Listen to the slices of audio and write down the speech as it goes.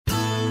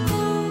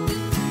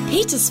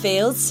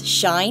Petersfield's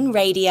Shine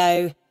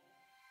Radio.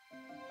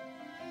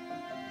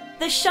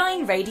 The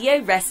Shine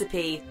Radio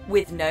recipe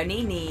with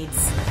Noni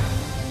Needs.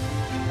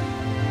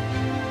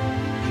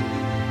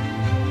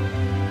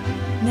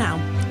 Now,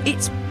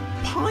 it's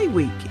Pie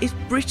Week. It's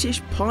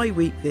British Pie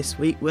Week this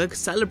week. We're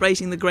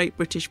celebrating the Great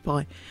British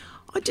Pie.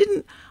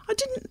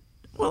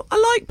 Well,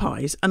 I like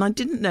pies, and I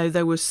didn't know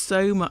there was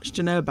so much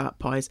to know about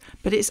pies,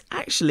 but it's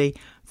actually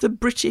the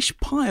British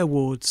Pie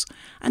Awards.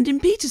 And in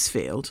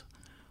Petersfield,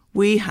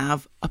 we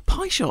have a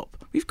pie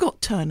shop. We've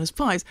got Turner's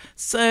Pies.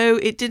 So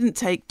it didn't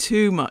take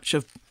too much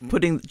of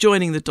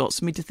joining the dots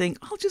for me to think,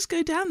 I'll just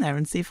go down there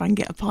and see if I can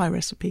get a pie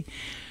recipe.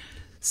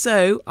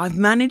 So I've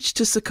managed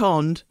to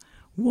second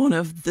one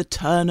of the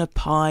Turner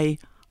Pie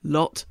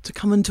lot to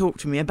come and talk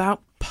to me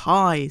about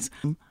pies.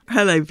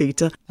 Hello,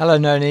 Peter. Hello,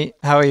 Noni.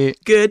 How are you?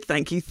 Good,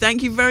 thank you.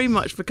 Thank you very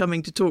much for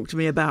coming to talk to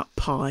me about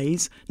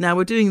pies. Now,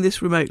 we're doing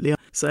this remotely,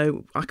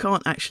 so I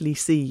can't actually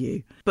see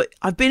you. But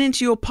I've been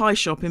into your pie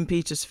shop in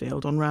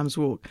Petersfield on Rams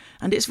Walk,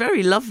 and it's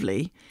very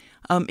lovely.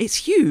 It's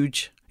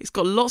huge. It's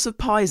got lots of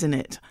pies in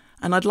it,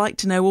 and I'd like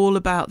to know all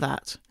about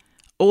that.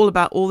 All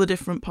about all the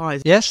different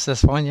pies. Yes,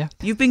 that's fine, yeah.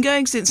 You've been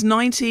going since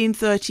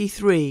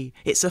 1933.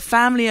 It's a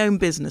family-owned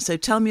business, so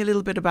tell me a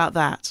little bit about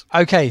that.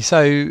 Okay,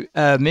 so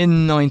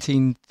in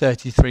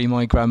 1933,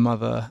 my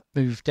grandmother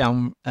moved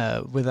down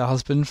with her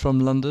husband from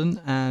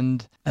London,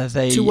 and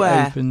they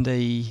opened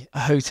a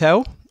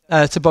hotel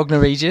to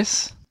Bognor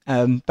Regis.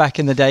 Back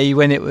in the day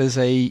when it was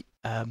like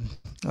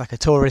a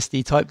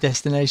touristy type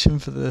destination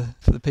for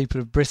the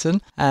people of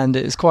Britain, and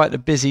it was quite a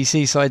busy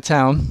seaside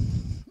town.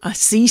 A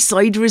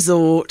seaside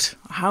resort.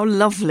 How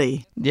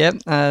lovely. Yep,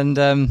 and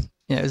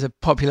it was a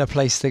popular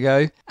place to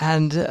go.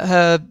 And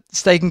her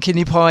steak and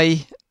kidney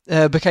pie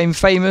became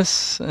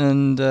famous,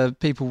 and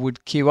people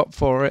would queue up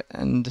for it.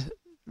 And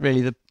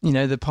really,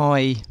 the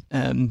pie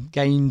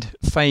gained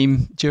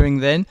fame during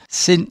then.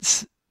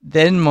 Since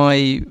then,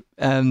 my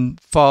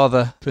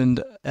father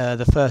opened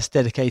the first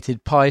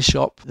dedicated pie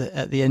shop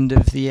at the end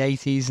of the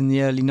 80s and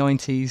the early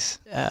 90s.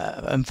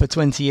 And for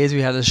 20 years,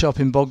 we had a shop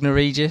in Bognor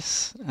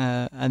Regis.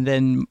 And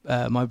then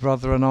my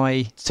brother and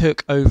I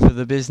took over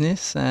the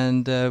business,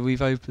 and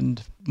we've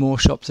opened more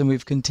shops, and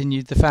we've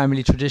continued the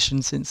family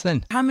tradition since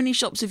then. How many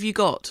shops have you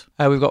got?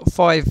 We've got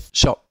 5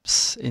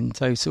 shops in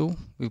total.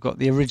 We've got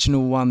the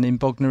original one in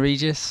Bognor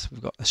Regis.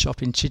 We've got a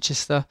shop in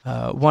Chichester,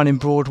 one in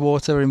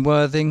Broadwater in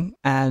Worthing,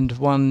 and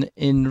one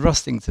in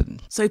Rustington.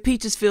 So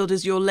Petersfield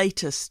is your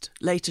latest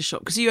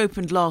shop, because you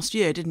opened last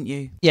year, didn't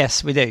you?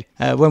 Yes, we do.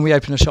 When we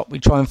open a shop, we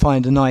try and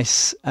find a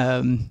nice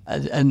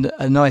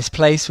a nice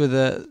place with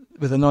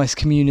a nice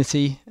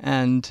community,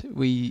 and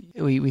we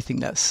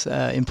think that's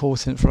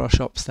important for our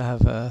shops to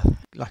have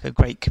a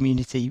great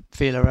community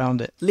feel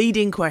around it.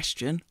 Leading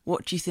question: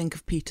 what do you think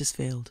of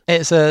Petersfield?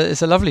 It's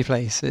a lovely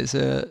place. It's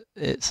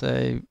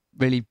a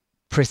really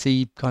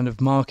pretty kind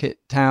of market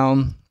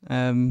town.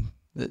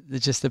 That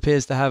just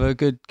appears to have a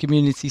good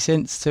community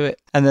sense to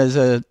it, and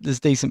there's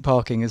decent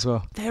parking as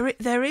well.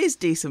 There is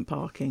decent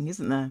parking,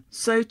 isn't there?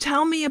 So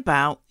tell me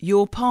about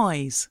your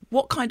pies.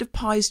 What kind of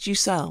pies do you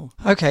sell?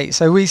 Okay,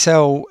 so we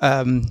sell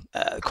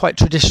quite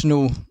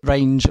traditional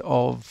range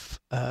of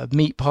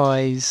meat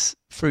pies,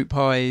 fruit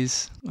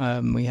pies.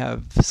 We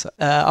have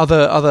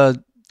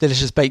other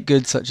delicious baked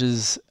goods such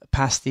as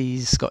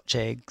pasties, Scotch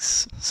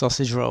eggs,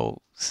 sausage rolls,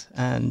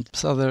 and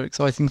other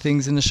exciting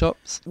things in the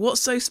shops.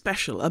 What's so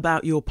special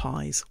about your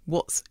pies?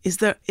 Is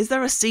there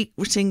a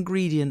secret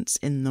ingredient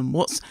in them?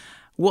 What's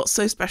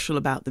so special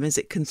about them? Is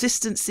it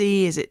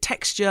consistency? Is it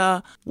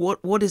texture?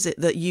 What is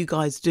it that you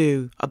guys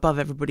do above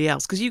everybody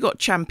else? Because you got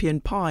champion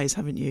pies,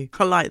 haven't you?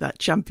 I like that,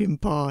 champion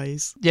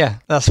pies. Yeah,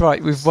 that's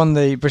right. We've won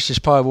the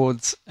British Pie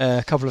Awards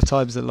a couple of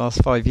times in the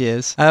last 5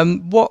 years.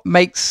 What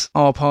makes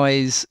our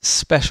pies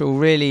special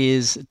really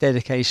is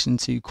dedication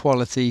to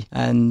quality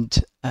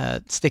and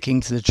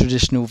sticking to the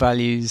traditional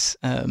values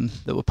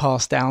that were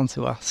passed down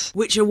to us.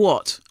 Which are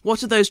what?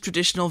 What are those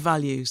traditional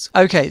values?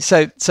 Okay,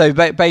 so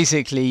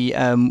basically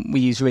we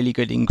use really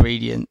good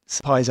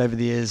ingredients. Pies over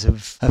the years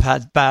have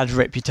had bad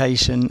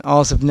reputation.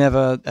 Ours have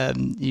never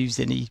used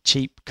any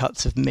cheap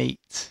cuts of meat.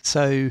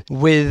 So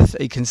with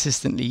a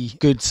consistently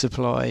good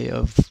supply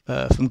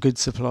from good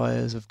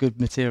suppliers of good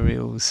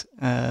materials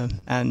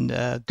and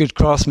good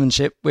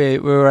craftsmanship,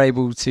 we're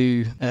able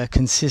to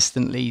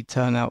consistently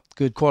turn out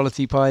good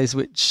quality pies,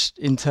 which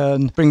in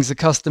turn brings the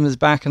customers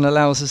back and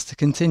allows us to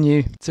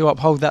continue to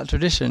uphold that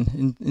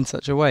tradition in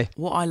such a way.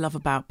 What I love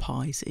about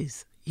pies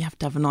is you have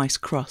to have a nice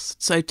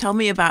crust. So tell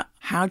me about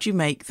how do you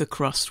make the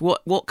crust?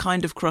 What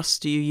kind of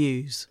crust do you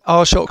use?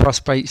 Our short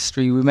crust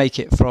pastry, we make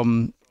it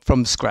from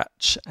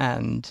scratch,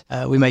 and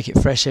we make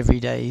it fresh every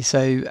day.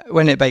 So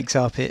when it bakes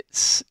up,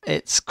 it's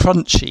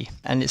crunchy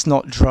and it's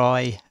not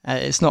dry.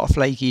 It's not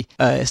flaky.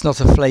 It's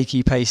not a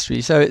flaky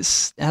pastry. So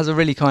it has a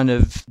really kind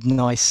of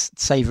nice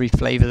savoury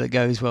flavour that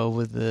goes well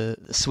with the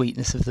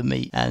sweetness of the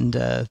meat and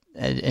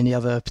any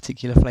other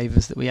particular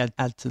flavours that we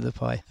add to the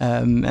pie.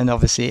 And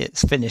obviously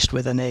it's finished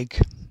with an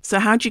egg So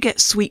how do you get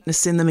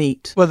sweetness in the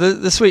meat? Well,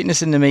 the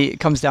sweetness in the meat, it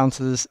comes down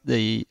to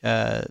the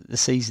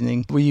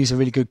seasoning. We use a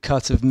really good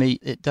cut of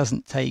meat. It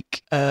doesn't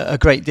take a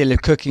great deal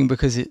of cooking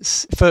because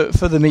it's for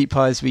the meat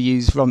pies we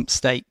use rump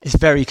steak. It's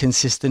very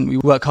consistent. We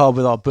work hard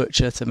with our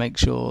butcher to make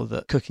sure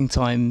that cooking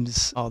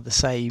times are the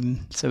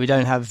same, so we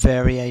don't have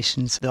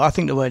variations. I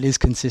think the word is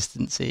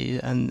consistency,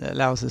 and it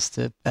allows us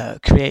to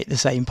create the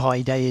same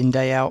pie day in,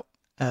 day out.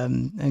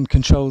 And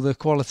control the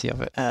quality of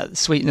it. The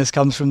sweetness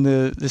comes from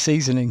the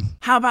seasoning.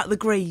 How about the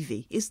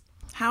gravy?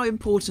 How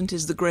important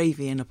is the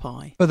gravy in a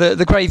pie? Well,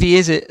 the gravy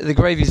is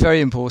very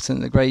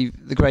important. The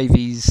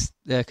gravy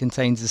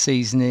contains the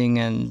seasoning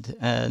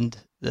and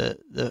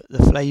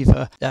the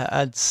flavour that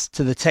adds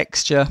to the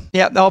texture.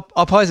 Yeah,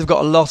 our pies have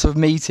got a lot of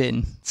meat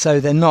in,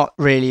 so they're not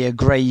really a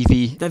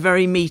gravy. They're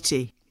very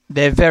meaty.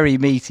 They're very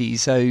meaty,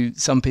 so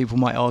some people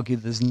might argue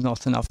there's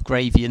not enough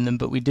gravy in them,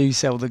 but we do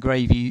sell the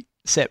gravy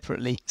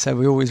separately, so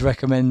we always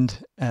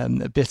recommend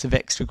a bit of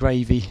extra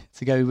gravy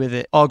to go with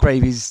it. Our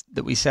gravies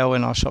that we sell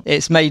in our shop,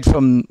 it's made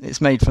from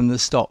the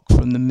stock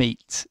from the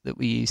meat that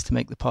we use to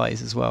make the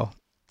pies as well.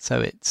 So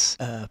it's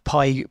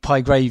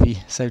pie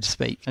gravy, so to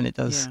speak, and it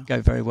does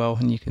go very well,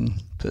 and you can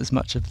put as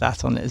much of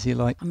that on it as you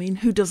like. I mean,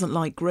 who doesn't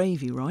like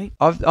gravy, right?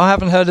 I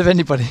haven't heard of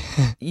anybody.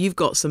 You've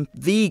got some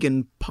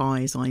vegan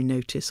pies, I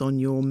notice, on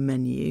your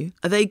menu.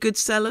 Are they good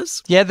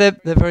sellers? Yeah, they're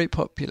very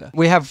popular.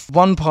 We have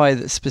one pie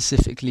that's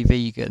specifically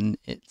vegan.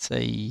 It's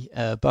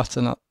a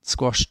butternut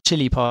squash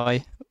chili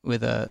pie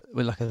with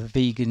like a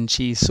vegan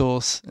cheese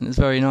sauce, and it's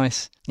very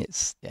nice.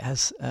 It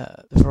has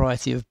a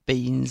variety of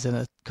beans and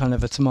a kind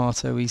of a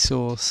tomatoey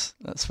sauce.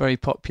 That's very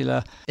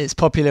popular. It's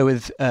popular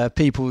with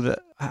people that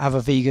have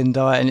a vegan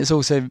diet, and it's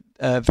also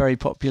very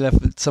popular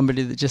for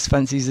somebody that just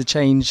fancies a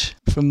change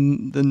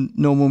from the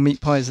normal meat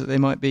pies that they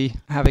might be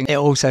having. It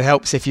also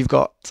helps if you've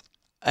got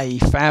a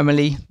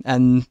family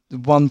and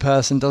one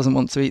person doesn't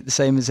want to eat the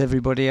same as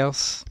everybody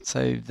else,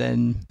 so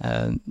then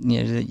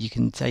you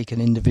can take an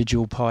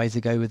individual pie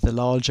to go with the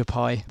larger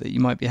pie that you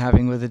might be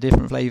having with a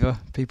different flavour.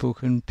 People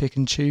can pick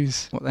and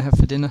choose what they have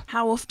for dinner.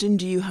 How often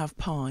do you have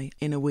pie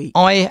in a week?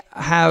 Do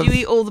you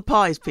eat all the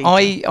pies, Peter?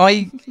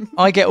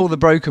 I get all the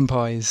broken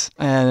pies,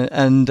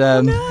 and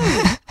oh,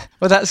 no.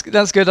 Well, that's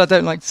good. I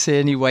don't like to see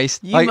any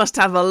waste. You must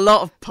have a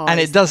lot of pies.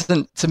 And it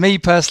doesn't, to me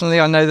personally,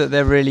 I know that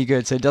they're really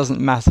good, so it doesn't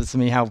matter to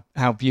me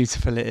how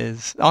beautiful it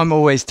is. I'm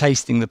always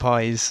tasting the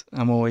pies.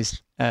 I'm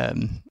always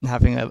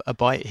having a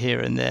bite here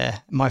and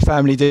there. My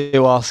family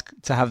do ask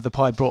to have the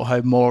pie brought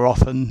home more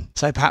often,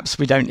 so perhaps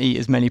we don't eat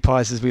as many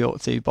pies as we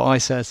ought to, but I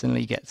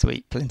certainly get to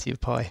eat plenty of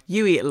pie.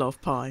 You eat a lot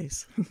of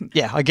pies.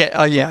 Yeah, I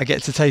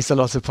get to taste a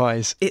lot of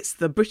pies. It's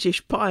the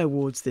British Pie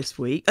Awards this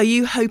week. Are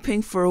you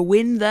hoping for a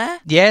win there?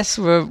 Yes,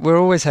 we're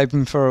always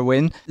hoping for a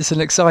win. It's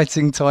an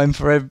exciting time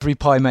for every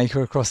pie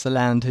maker across the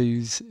land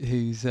who's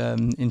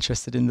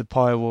interested in the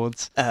Pie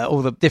Awards.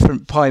 All the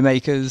different pie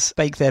makers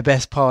bake their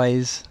best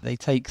pies. They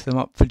take them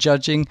up for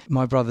judging.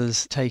 My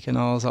brother's taken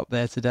ours up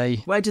there today.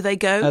 Where do they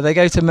go? They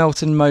go to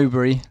Melton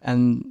Mowbray,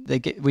 and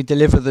we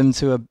deliver them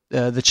to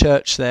the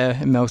church there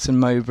in Melton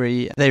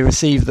Mowbray. They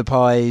receive the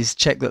pies,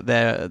 check that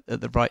they're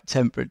at the right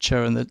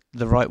temperature and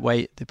the right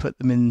weight. They put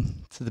them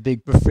into the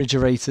big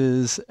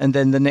refrigerators, and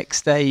then the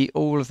next day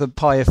all of the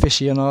pie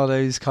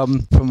aficionados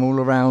come from all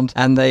around,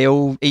 and they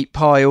all eat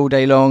pie all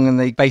day long, and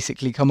they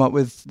basically come up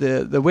with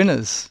the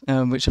winners,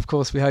 which of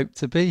course we hope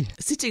to be.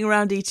 Sitting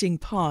around eating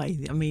pie,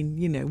 I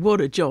mean,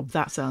 what a job.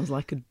 That sounds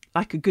like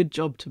a good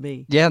job to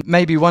me. Yeah,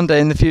 maybe one day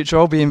in the future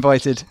I'll be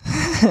invited.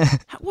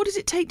 What does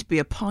it take to be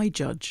a pie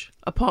judge,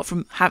 apart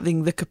from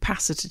having the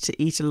capacity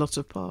to eat a lot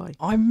of pie?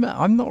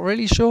 I'm not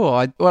really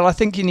sure. I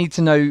think you need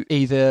to know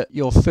either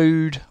your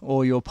food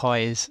or your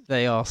pies.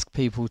 They ask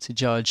people to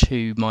judge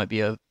who might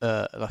be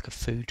like a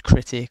food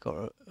critic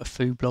or a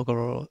food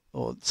blogger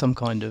or some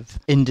kind of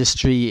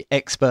industry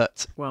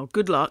expert. Well,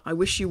 good luck. I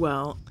wish you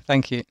well.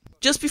 Thank you.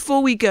 Just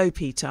before we go,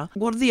 Peter,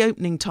 what are the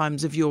opening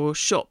times of your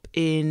shop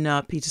in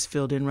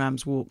Petersfield in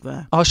Rams Walk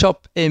there? Our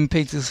shop in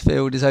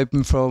Petersfield is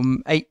open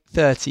from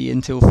 8:30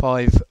 until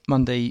 5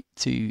 Monday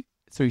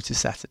through to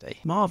Saturday.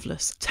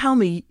 Marvellous. Tell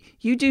me,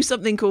 you do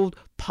something called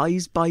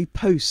Pies by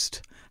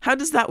Post. How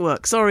does that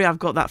work? Sorry, I've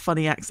got that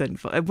funny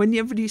accent. When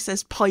everybody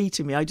says pie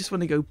to me, I just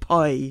want to go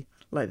pie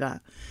like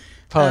that.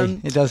 Pie.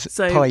 It does.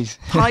 So pies.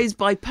 Pies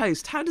by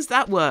Post. How does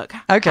that work?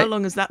 Okay. How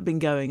long has that been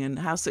going, and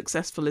how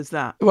successful is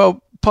that?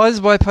 Well, Pies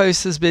by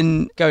Post has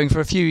been going for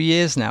a few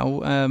years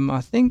now.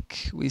 I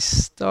think we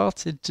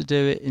started to do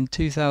it in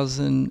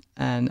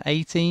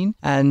 2018.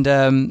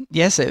 And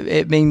yes,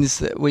 it means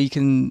that we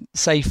can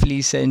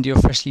safely send your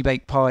freshly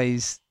baked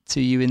pies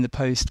to you in the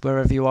post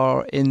wherever you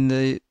are in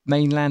the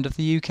mainland of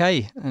the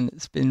UK, and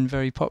it's been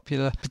very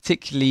popular,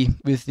 particularly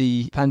with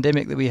the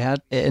pandemic that we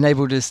had. It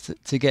enabled us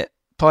to get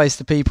pies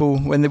to people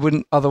when they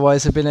wouldn't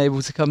otherwise have been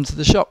able to come to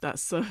the shop.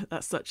 That's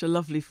such a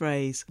lovely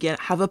phrase. Yeah,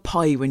 have a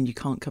pie when you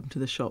can't come to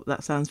the shop.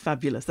 That sounds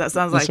fabulous. That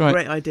sounds like a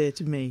great idea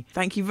to me.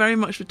 Thank you very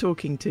much for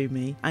talking to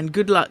me, and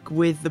good luck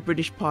with the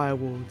British Pie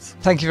Awards.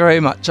 Thank you very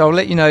much. I'll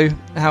let you know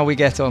how we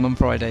get on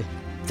Friday.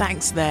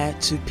 Thanks there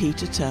to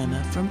Peter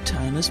Turner from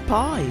Turner's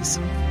Pies.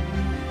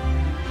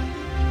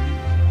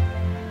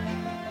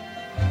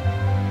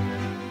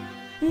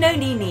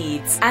 Noni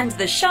Needs and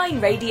the Shine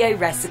Radio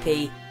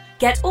recipe.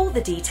 Get all the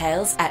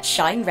details at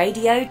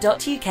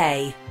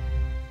shineradio.uk.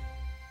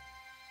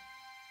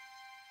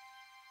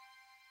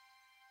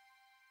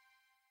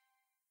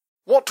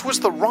 What was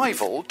the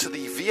rival to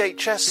the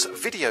VHS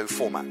video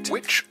format?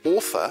 Which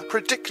author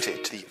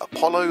predicted the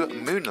Apollo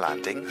moon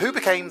landing? Who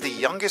became the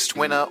youngest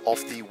winner of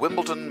the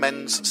Wimbledon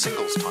men's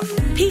singles title?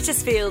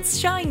 Petersfield's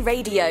Shine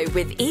Radio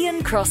with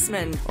Ian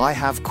Crossman. I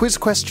have quiz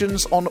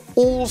questions on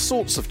all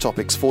sorts of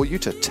topics for you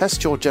to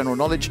test your general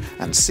knowledge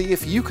and see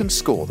if you can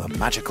score the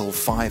magical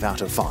 5 out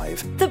of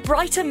 5. The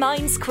Brighter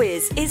Minds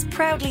quiz is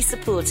proudly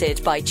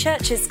supported by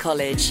Churches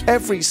College.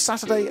 Every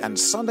Saturday and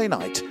Sunday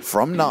night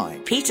from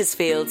 9.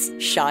 Petersfield's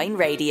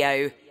Shine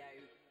Radio.